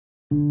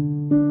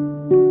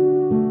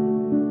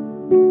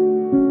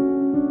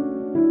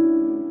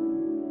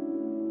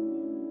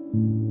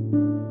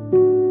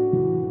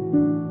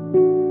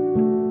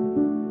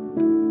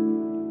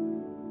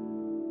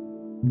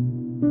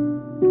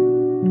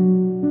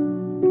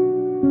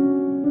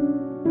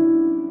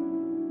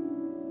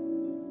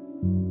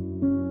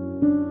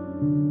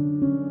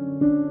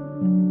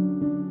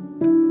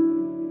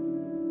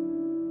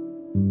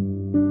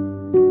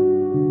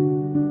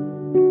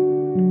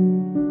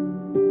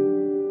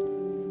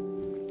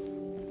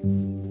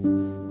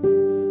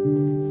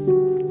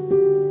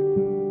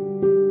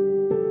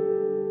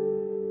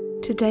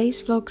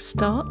Today's vlog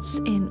starts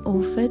in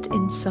Orford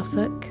in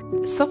Suffolk.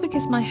 Suffolk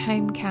is my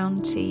home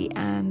county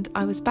and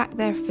I was back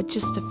there for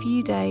just a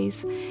few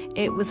days.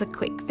 It was a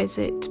quick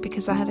visit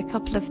because I had a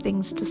couple of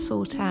things to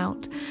sort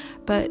out,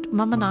 but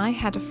Mum and I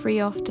had a free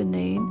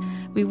afternoon.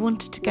 We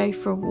wanted to go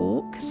for a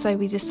walk, so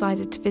we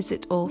decided to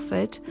visit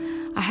Orford.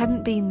 I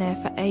hadn't been there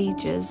for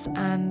ages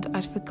and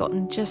I'd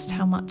forgotten just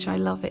how much I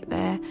love it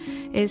there.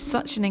 It's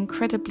such an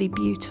incredibly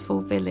beautiful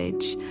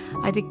village.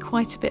 I did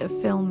quite a bit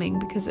of filming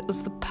because it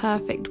was the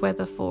perfect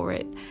weather for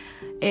it.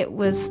 It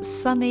was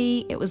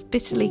sunny, it was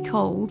bitterly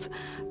cold,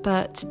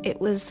 but it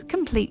was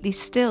completely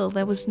still.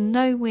 There was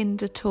no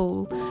wind at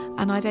all,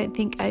 and I don't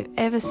think I've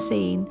ever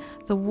seen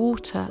the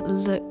water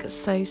look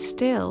so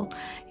still.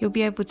 You'll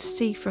be able to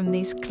see from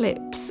these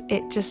clips,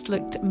 it just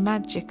looked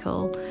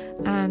magical,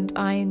 and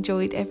I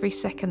enjoyed every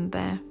second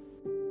there.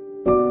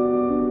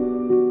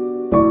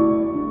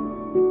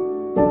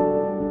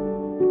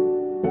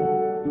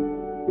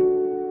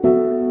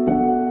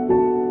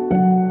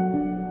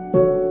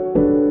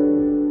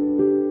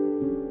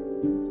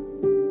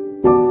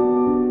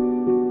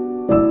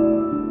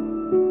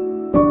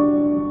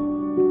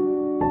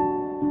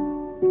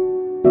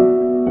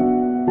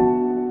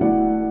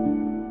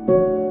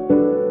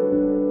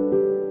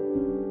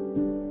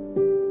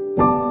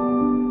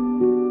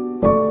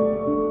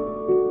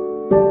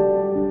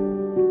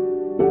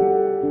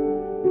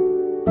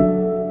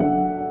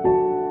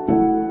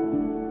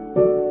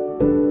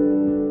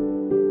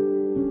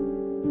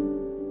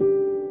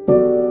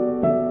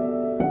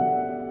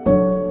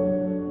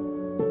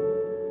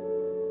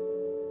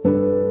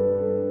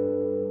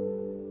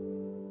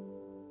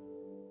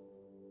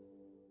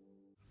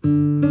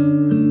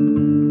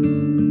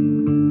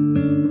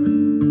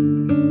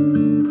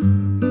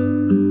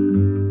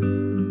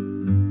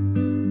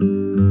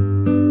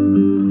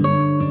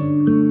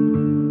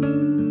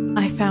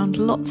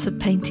 Lots of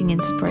painting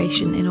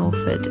inspiration in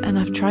Orford, and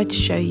I've tried to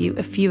show you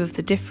a few of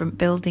the different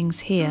buildings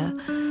here.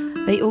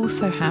 They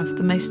also have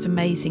the most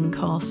amazing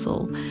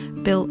castle,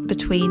 built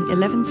between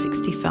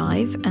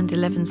 1165 and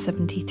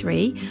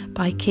 1173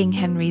 by King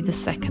Henry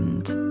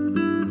II.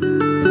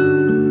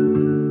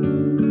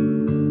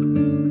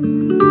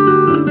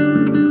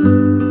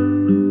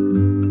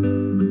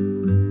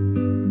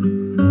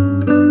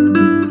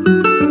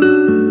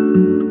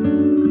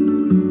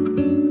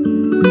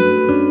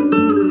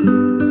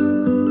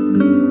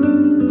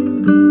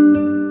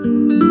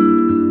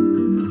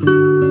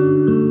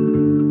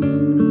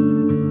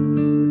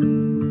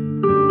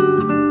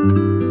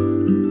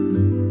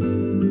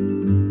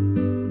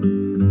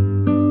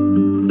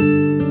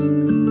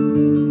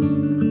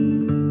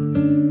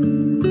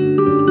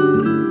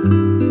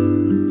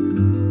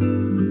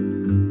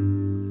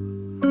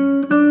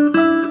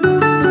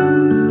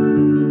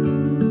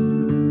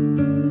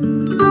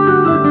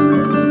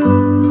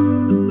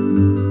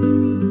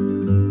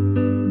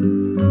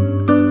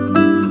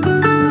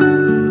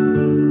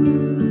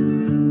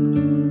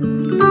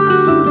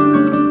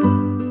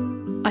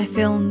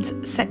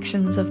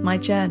 Sections of my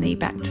journey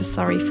back to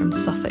Surrey from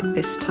Suffolk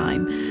this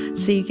time,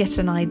 so you get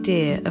an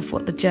idea of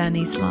what the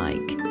journey's like.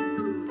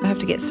 I have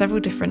to get several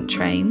different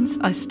trains.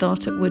 I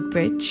start at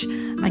Woodbridge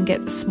and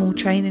get a small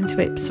train into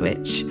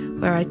Ipswich,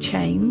 where I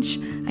change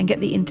and get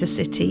the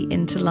intercity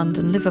into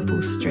London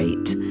Liverpool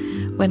Street.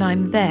 When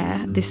I'm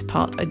there, this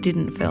part I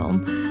didn't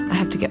film, I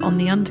have to get on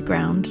the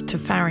underground to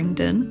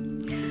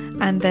Farringdon,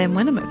 and then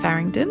when I'm at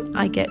Farringdon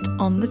I get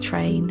on the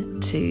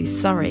train to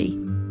Surrey.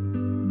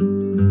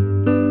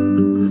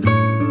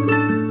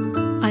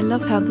 I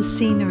love how the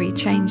scenery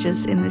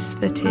changes in this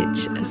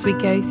footage as we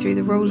go through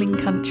the rolling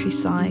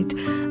countryside,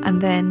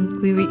 and then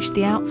we reach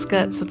the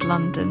outskirts of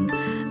London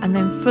and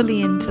then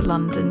fully into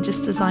London.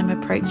 Just as I'm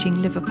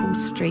approaching Liverpool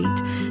Street,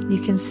 you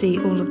can see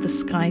all of the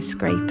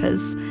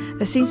skyscrapers.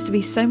 There seems to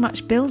be so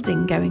much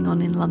building going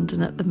on in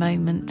London at the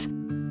moment.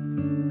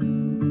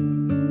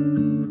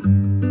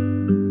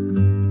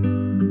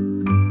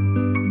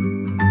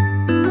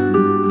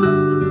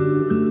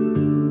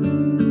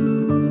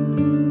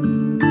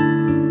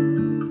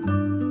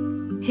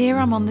 Here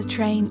I'm on the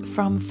train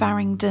from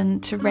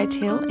Farringdon to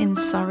Redhill in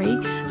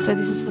Surrey, so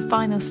this is the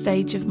final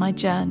stage of my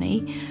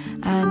journey,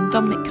 and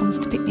Dominic comes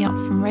to pick me up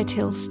from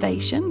Redhill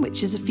station,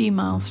 which is a few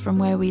miles from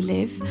where we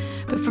live,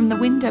 but from the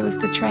window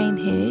of the train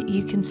here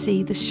you can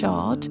see the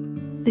Shard.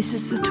 This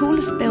is the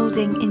tallest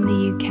building in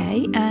the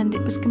UK and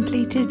it was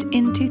completed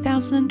in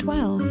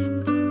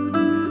 2012.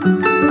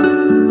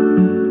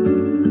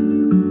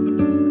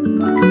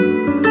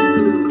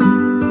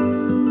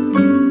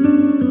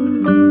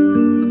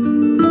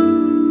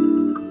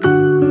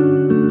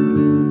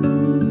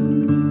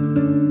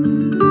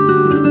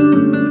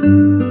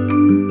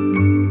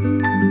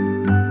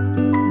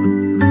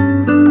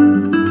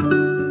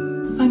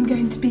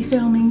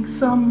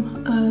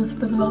 Some of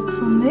the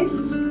vlogs on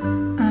this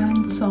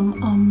and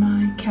some on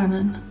my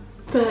Canon,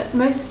 but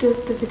most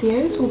of the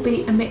videos will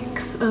be a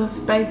mix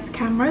of both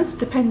cameras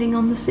depending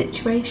on the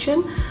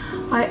situation.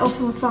 I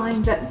often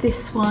find that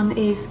this one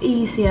is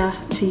easier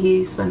to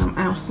use when I'm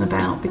out and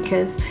about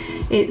because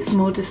It's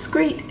more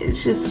discreet,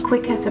 it's just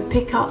quicker to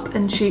pick up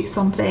and shoot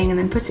something and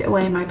then put it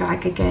away in my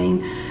bag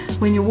again.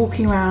 When you're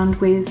walking around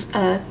with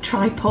a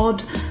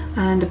tripod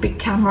and a big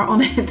camera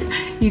on it,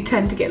 you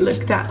tend to get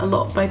looked at a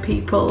lot by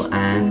people,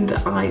 and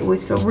I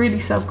always feel really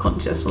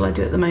self-conscious while I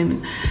do it at the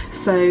moment.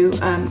 So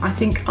I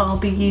think I'll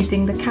be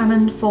using the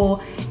Canon for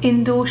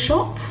indoor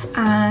shots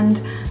and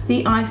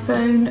the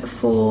iPhone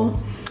for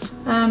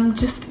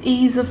just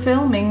ease of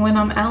filming when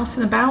I'm out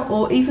and about,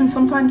 or even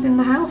sometimes in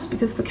the house,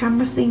 because the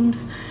camera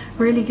seems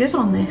really good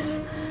on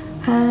this.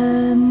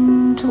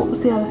 And what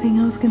was the other thing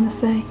I was going to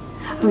say?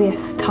 Oh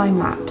yes, time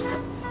lapse.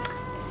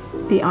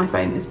 The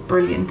iPhone is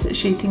brilliant at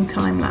shooting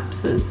time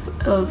lapses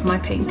of my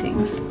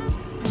paintings.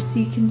 As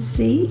you can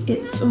see,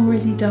 it's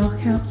already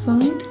dark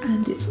outside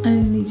and it's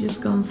only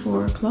just gone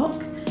 4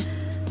 o'clock.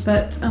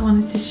 But I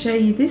wanted to show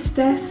you this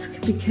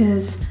desk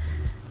because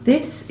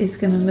this is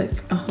going to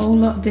look a whole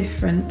lot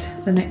different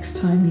the next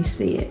time you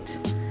see it.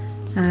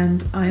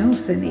 And I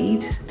also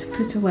need to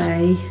put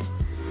away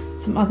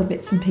some other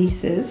bits and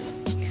pieces.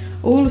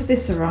 All of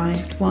this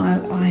arrived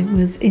while I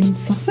was in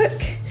Suffolk.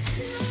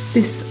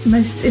 This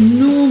most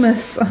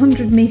enormous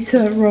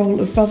 100-metre roll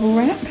of bubble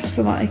wrap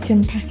so that I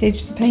can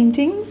package the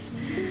paintings.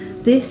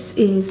 This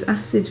is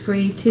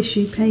acid-free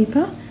tissue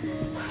paper,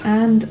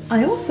 and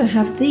I also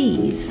have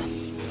these.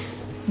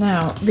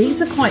 Now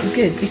these are quite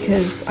good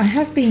because I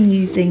have been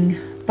using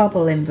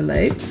bubble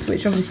envelopes,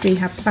 which obviously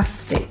have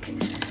plastic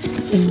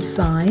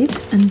inside,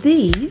 and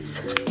these,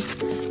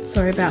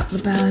 sorry about the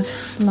bad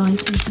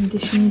lighting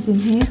conditions in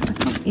here,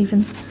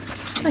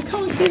 I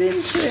can't get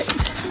into it.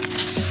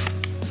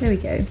 There we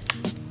go.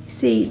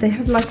 See, they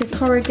have like a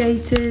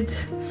corrugated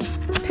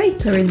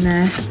paper in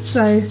there,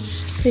 so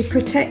they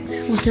protect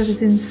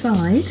whatever's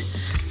inside.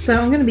 So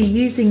I'm going to be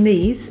using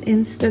these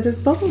instead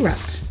of bubble wrap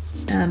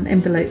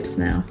envelopes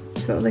now.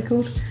 Is that what they're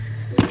called?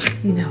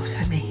 You know what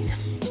I mean.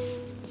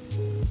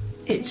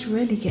 It's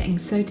really getting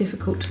so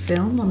difficult to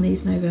film on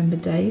these November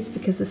days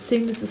because as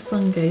soon as the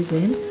sun goes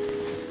in,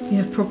 you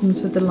have problems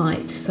with the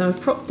light. So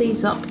I've propped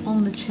these up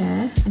on the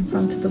chair in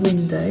front of the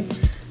window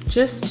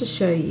just to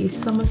show you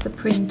some of the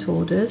print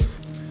orders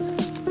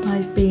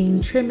I've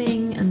been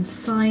trimming and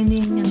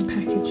signing and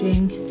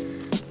packaging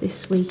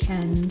this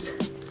weekend.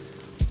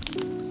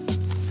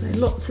 So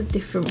lots of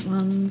different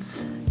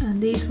ones,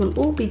 and these will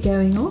all be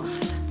going off,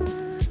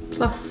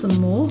 plus some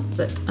more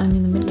that I'm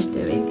in the middle of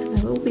doing.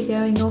 They'll all be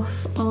going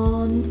off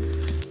on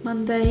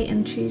Monday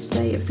and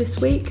Tuesday of this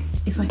week.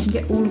 If I can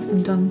get all of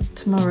them done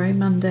tomorrow,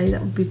 Monday,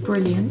 that would be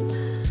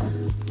brilliant,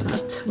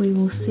 but we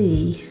will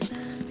see.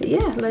 But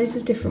yeah, loads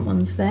of different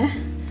ones there.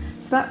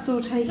 So that's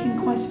all taken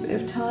quite a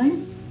bit of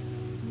time.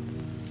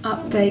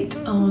 Update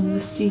on the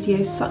studio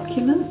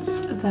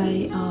succulents.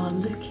 They are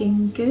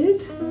looking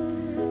good.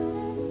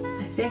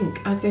 I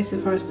think I'd go so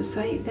far as to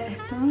say they're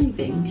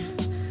thriving.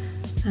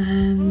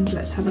 And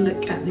let's have a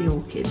look at the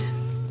orchid.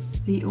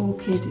 The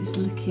orchid is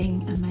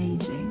looking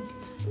amazing.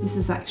 This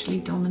is actually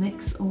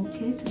Dominic's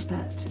orchid,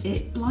 but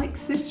it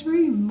likes this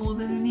room more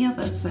than any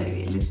other, so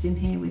it lives in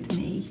here with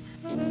me.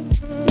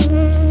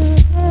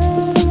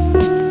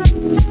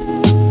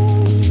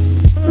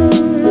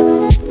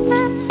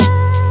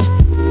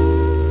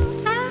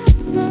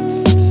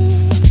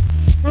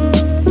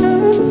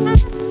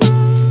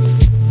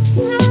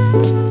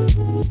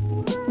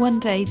 One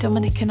day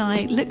Dominic and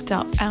I looked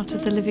up out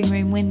of the living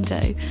room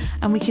window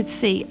and we could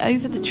see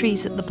over the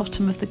trees at the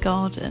bottom of the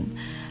garden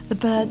the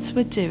birds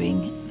were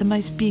doing the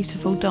most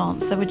beautiful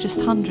dance. There were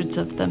just hundreds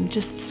of them,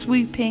 just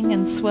swooping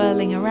and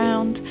swirling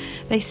around.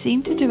 They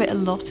seem to do it a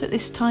lot at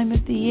this time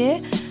of the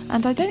year,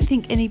 and I don't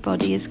think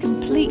anybody is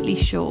completely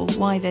sure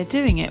why they're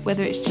doing it,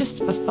 whether it's just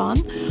for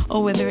fun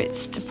or whether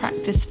it's to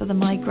practice for the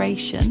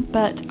migration.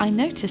 But I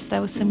noticed there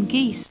were some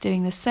geese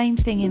doing the same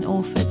thing in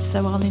Orford,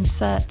 so I'll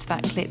insert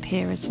that clip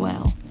here as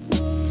well.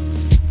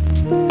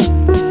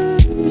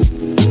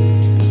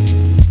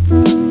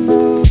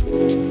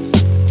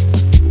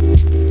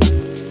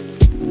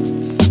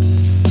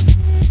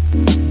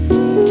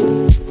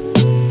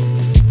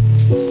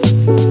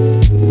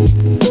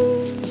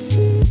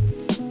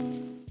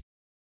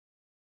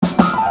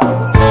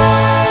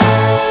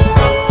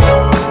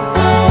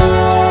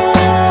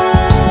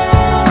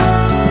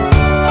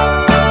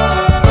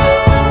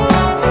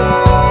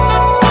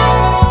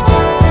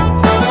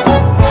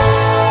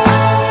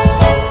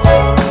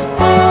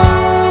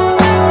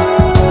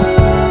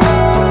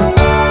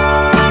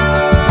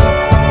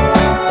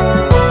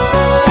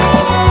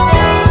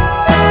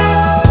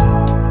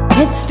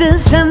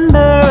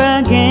 December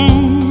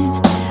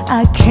again,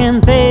 I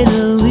can't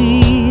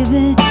believe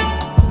it.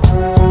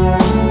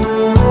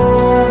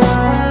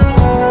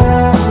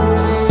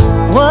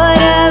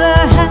 Whatever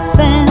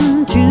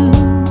happened to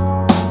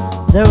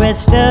the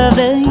rest of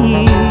the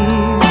year?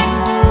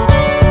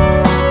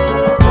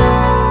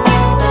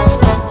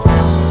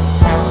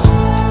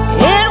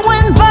 It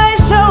went by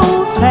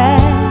so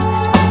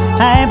fast,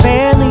 I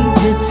barely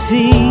did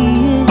see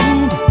it.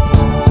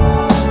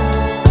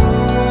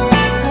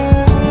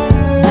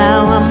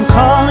 Now I'm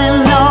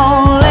calling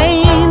all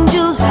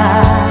angels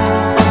high.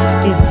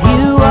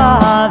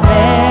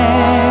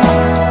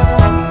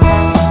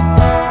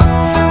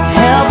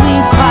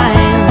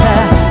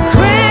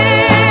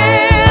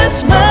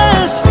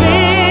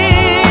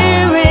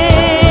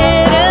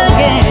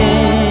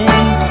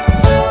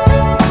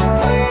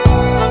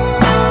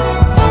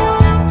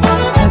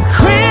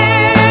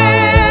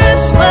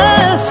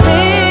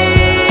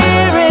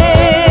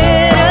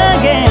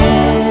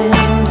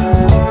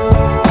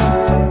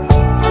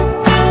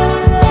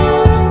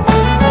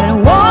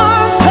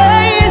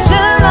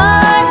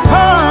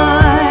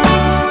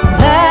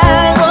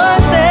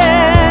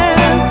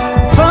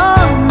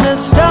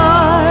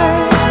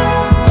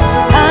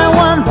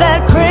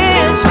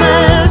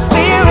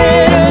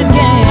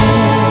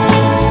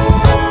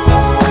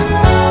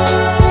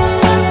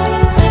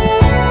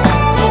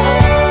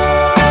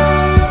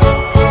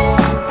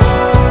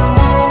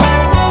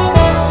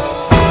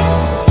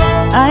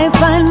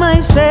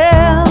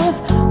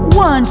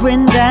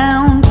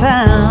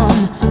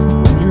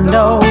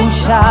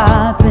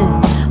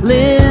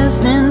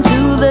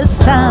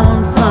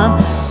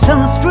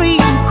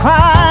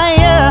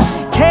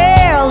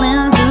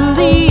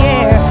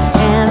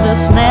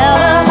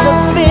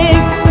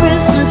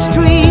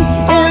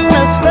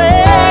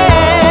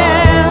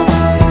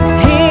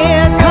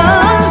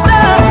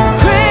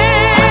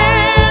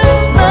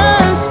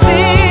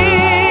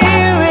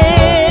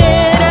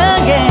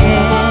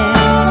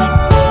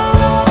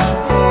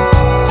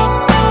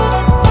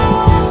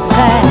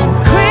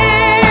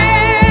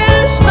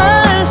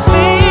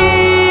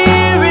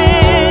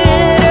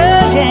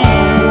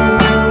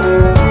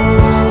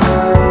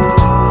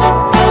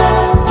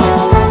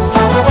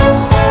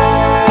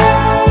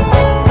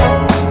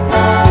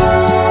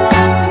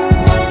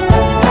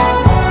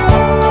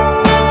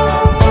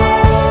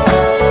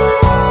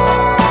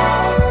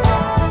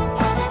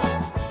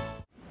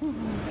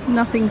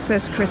 Nothing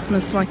says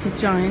Christmas like a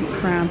giant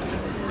crab.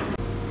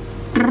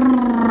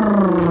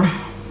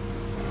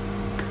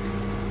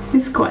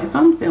 It's quite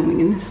fun filming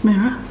in this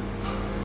mirror.